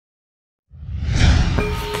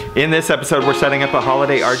In this episode, we're setting up a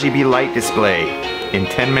holiday RGB light display in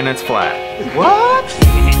 10 minutes flat. What?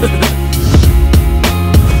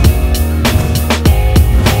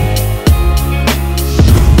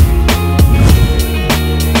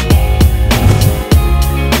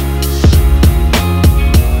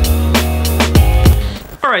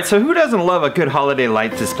 Alright, so who doesn't love a good holiday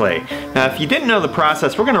light display? Now, if you didn't know the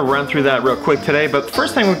process, we're going to run through that real quick today, but the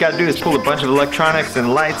first thing we've got to do is pull a bunch of electronics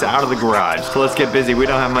and lights out of the garage. So let's get busy, we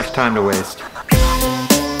don't have much time to waste.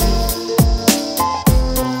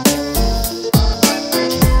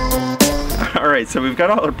 Alright, so we've got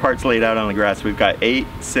all our parts laid out on the grass. We've got 8,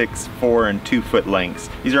 6, 4, and 2 foot lengths.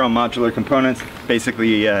 These are all modular components,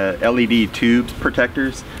 basically LED tubes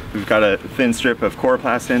protectors. We've got a thin strip of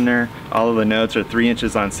coroplast in there. All of the nodes are 3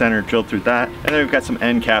 inches on center, drilled through that. And then we've got some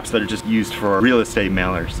end caps that are just used for real estate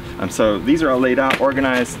mailers. So these are all laid out,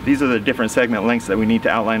 organized. These are the different segment lengths that we need to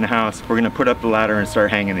outline the house. We're gonna put up the ladder and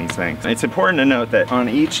start hanging these things. It's important to note that on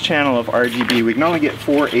each channel of RGB, we can only get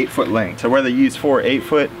 4 8-foot lengths. So whether you use 4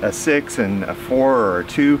 8-foot, a 6, and a 4 or a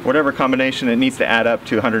 2, whatever combination, it needs to add up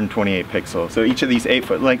to 128 pixels. So each of these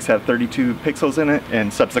 8-foot lengths have 32 pixels in it,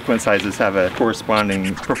 and subsequent sizes have a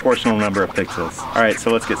corresponding proportional number of pixels. All right,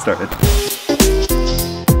 so let's get started.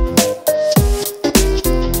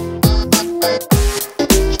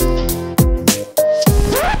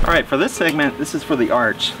 Alright, for this segment, this is for the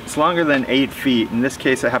arch. It's longer than 8 feet. In this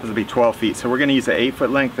case, it happens to be 12 feet. So we're going to use an 8-foot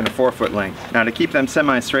length and a 4-foot length. Now, to keep them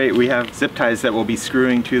semi-straight, we have zip ties that will be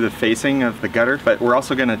screwing to the facing of the gutter, but we're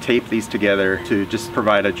also going to tape these together to just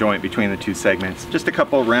provide a joint between the two segments. Just a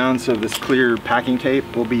couple rounds of this clear packing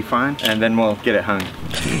tape will be fine, and then we'll get it hung.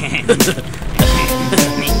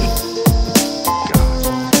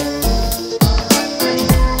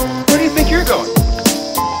 Where do you think you're going?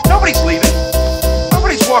 Nobody's leaving.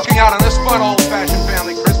 Nobody's walking out on this fun old-fashioned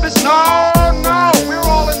family Christmas. No, no, we're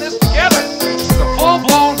all in this together. This is a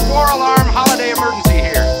full-blown 4-alarm holiday emergency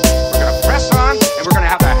here. We're gonna press on, and we're gonna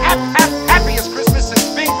have the happiest Christmas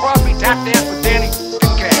since Bing Crosby tap danced with Danny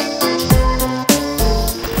Kincaid.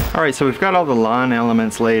 Alright, so we've got all the lawn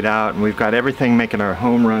elements laid out, and we've got everything making our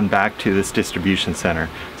home run back to this distribution center.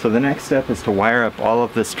 So the next step is to wire up all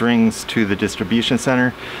of the strings to the distribution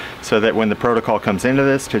center so that when the protocol comes into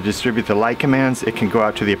this to distribute the light commands, it can go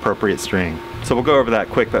out to the appropriate string. So we'll go over that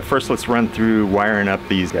quick, but first let's run through wiring up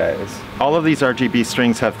these guys. All of these RGB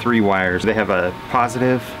strings have 3 wires. They have a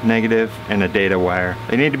positive, negative, and a data wire.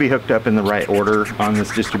 They need to be hooked up in the right order on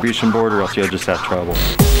this distribution board, or else you'll just have trouble.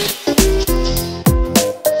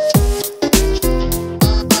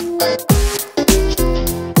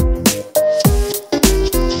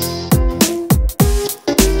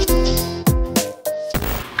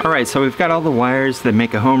 Alright, so we've got all the wires that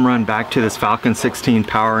make a home run back to this Falcon 16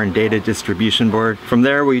 power and data distribution board. From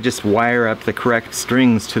there, we just wire up the correct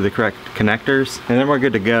strings to the correct connectors, and then we're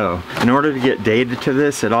good to go. In order to get data to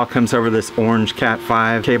this, it all comes over this orange Cat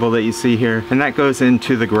 5 cable that you see here, and that goes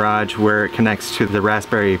into the garage where it connects to the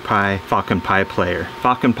Raspberry Pi Falcon Pi player.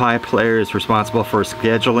 Falcon Pi player is responsible for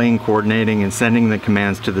scheduling, coordinating, and sending the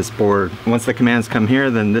commands to this board. Once the commands come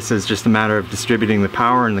here, then this is just a matter of distributing the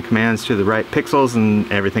power and the commands to the right pixels,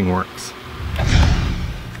 and everything works.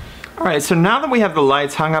 Alright, so now that we have the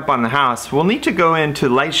lights hung up on the house, we'll need to go into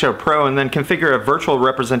Lightshow Pro and then configure a virtual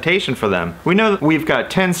representation for them. We know that we've got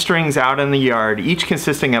 10 strings out in the yard, each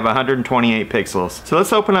consisting of 128 pixels. So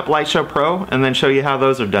let's open up Lightshow Pro and then show you how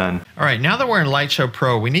those are done. Alright, now that we're in Lightshow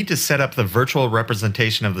Pro, we need to set up the virtual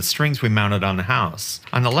representation of the strings we mounted on the house.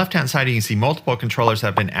 On the left-hand side, you can see multiple controllers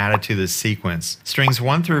have been added to this sequence. Strings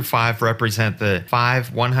 1 through 5 represent the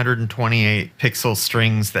 5 128 pixel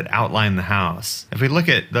strings that outline the house. If we look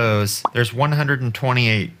at those, there's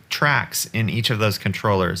 128 tracks in each of those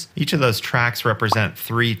controllers. Each of those tracks represent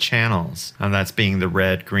 3 channels, and that's being the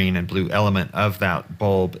red, green, and blue element of that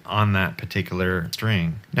bulb on that particular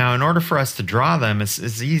string. Now, in order for us to draw them, it's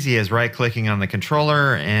as easy as right-clicking on the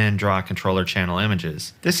controller and draw controller channel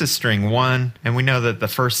images. This is string 1, and we know that the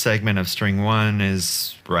first segment of string 1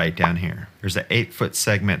 is right down here. There's an 8-foot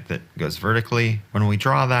segment that goes vertically. When we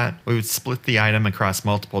draw that, we would split the item across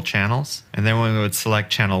multiple channels, and then we would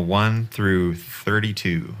select channel 1 through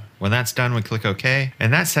 32. When that's done, we click OK,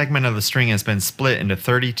 and that segment of the string has been split into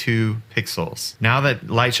 32 pixels. Now that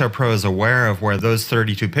Lightshow Pro is aware of where those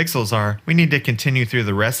 32 pixels are, we need to continue through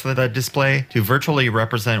the rest of the display to virtually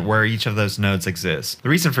represent where each of those nodes exists. The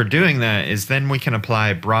reason for doing that is then we can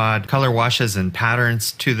apply broad color washes and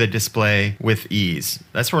patterns to the display with ease.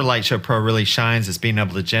 That's where Lightshow Pro really shines, is being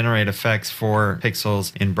able to generate effects for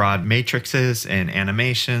pixels in broad matrices and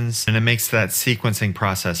animations, and it makes that sequencing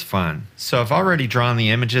process fun. So I've already drawn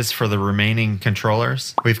the images strings for the remaining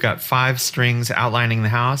controllers. We've got 5 strings outlining the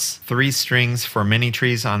house, 3 strings for mini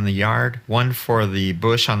trees on the yard, 1 for the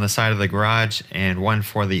bush on the side of the garage, and 1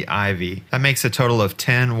 for the ivy. That makes a total of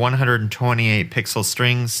 10 128 pixel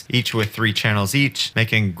strings, each with 3 channels each,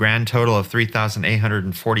 making a grand total of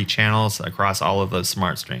 3,840 channels across all of those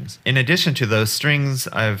smart strings. In addition to those strings,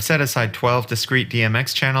 I've set aside 12 discrete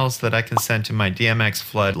DMX channels that I can send to my DMX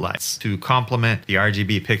floodlights to complement the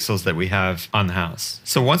RGB pixels that we have on the house.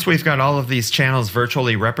 So once we've got all of these channels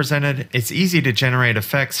virtually represented, it's easy to generate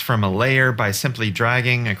effects from a layer by simply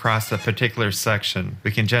dragging across a particular section.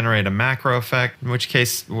 We can generate a macro effect, in which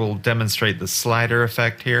case we'll demonstrate the slider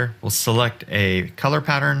effect here. We'll select a color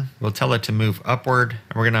pattern, we'll tell it to move upward,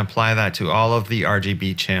 and we're going to apply that to all of the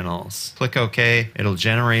RGB channels. Click OK, it'll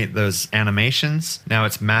generate those animations. Now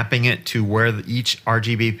it's mapping it to where each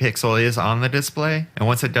RGB pixel is on the display, and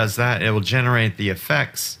once it does that, it will generate the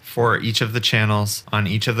effects for each of the channels on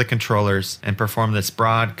each of the controllers and perform this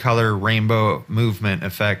broad color rainbow movement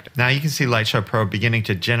effect. Now you can see Lightshow Pro beginning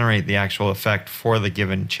to generate the actual effect for the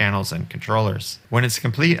given channels and controllers. When it's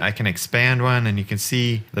complete, I can expand one and you can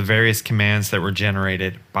see the various commands that were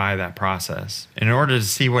generated by that process. In order to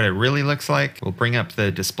see what it really looks like, we'll bring up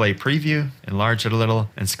the display preview, enlarge it a little,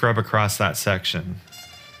 and scrub across that section.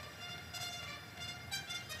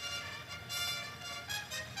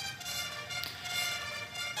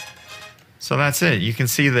 So that's it. You can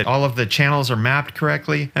see that all of the channels are mapped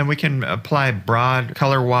correctly, and we can apply broad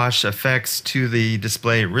color wash effects to the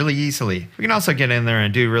display really easily. We can also get in there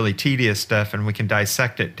and do really tedious stuff, and we can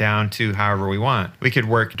dissect it down to however we want. We could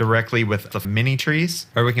work directly with the mini trees,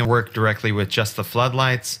 or we can work directly with just the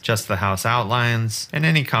floodlights, just the house outlines, and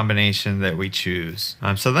any combination that we choose.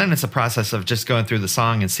 So then it's a process of just going through the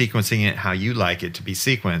song and sequencing it how you like it to be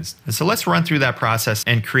sequenced. And so let's run through that process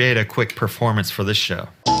and create a quick performance for this show.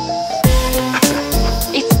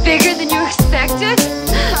 It's bigger than you expected?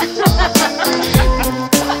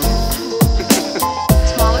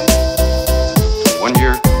 Smaller?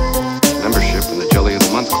 1-year membership in the Jelly of the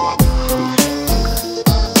Month Club.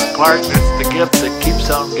 Clark, it's the gift that keeps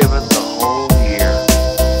on giving the whole year.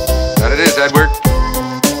 That it is, Edward.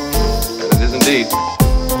 That it is indeed.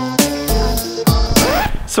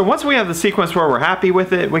 So once we have the sequence where we're happy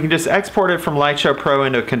with it, we can just export it from Lightshow Pro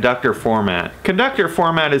into a conductor format. Conductor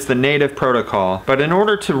format is the native protocol, but in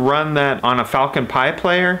order to run that on a Falcon Pi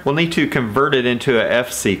player, we'll need to convert it into a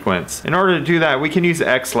F sequence. In order to do that, we can use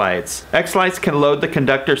X-Lights. X-Lights can load the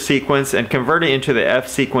conductor sequence and convert it into the F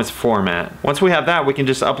sequence format. Once we have that, we can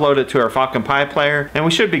just upload it to our Falcon Pi player, and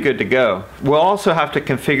we should be good to go. We'll also have to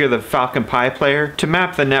configure the Falcon Pi player to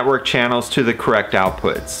map the network channels to the correct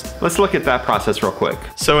outputs. Let's look at that process real quick.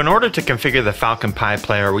 So in order to configure the Falcon Pi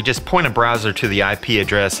player, we just point a browser to the IP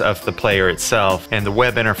address of the player itself, and the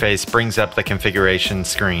web interface brings up the configuration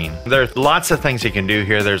screen. There's lots of things you can do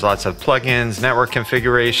here. There's lots of plugins, network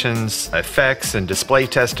configurations, effects, and display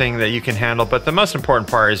testing that you can handle, but the most important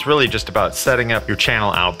part is really just about setting up your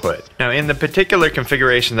channel output. Now, in the particular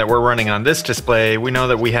configuration that we're running on this display, we know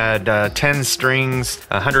that we had 10 strings,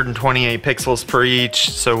 128 pixels per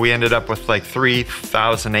each, so we ended up with like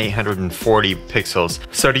 3,840 pixels.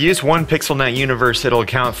 So to use one PixelNet universe, it'll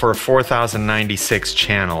account for 4,096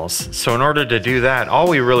 channels. So in order to do that, all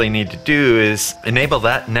we really need to do is enable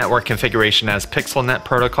that network configuration as PixelNet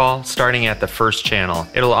protocol, starting at the first channel.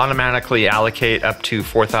 It'll automatically allocate up to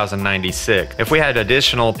 4,096. If we had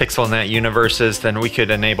additional PixelNet universes, then we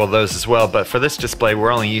could enable those as well, but for this display,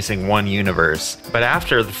 we're only using one universe. But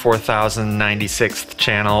after the 4,096th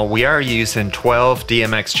channel, we are using 12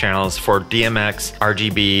 DMX channels for DMX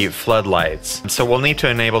RGB floodlights. So we'll need to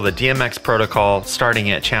enable the DMX protocol starting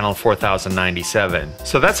at channel 4097.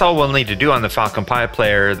 So that's all we'll need to do on the Falcon Pi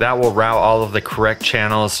player. That will route all of the correct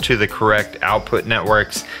channels to the correct output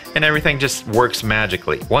networks, and everything just works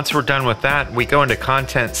magically. Once we're done with that, we go into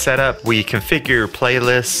content setup, we configure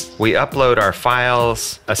playlists, we upload our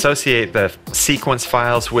files, associate the sequence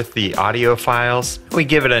files with the audio files, we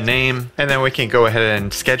give it a name, and then we can go ahead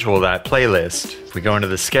and schedule that playlist. If we go into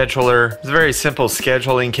the scheduler, it's very simple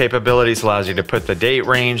scheduling capabilities, allows you to put the date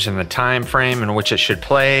range and the time frame in which it should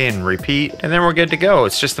play and repeat, and then we're good to go.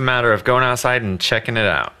 It's just a matter of going outside and checking it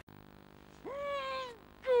out.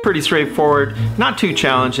 Pretty straightforward, not too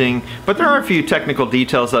challenging, but there are a few technical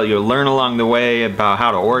details that you'll learn along the way about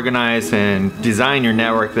how to organize and design your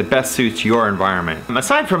network that best suits your environment.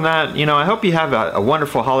 Aside from that, I hope you have a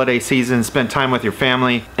wonderful holiday season, spend time with your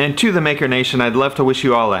family, and to the Maker Nation, I'd love to wish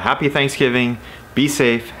you all a happy Thanksgiving. Be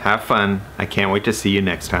safe, have fun. I can't wait to see you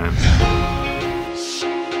next time.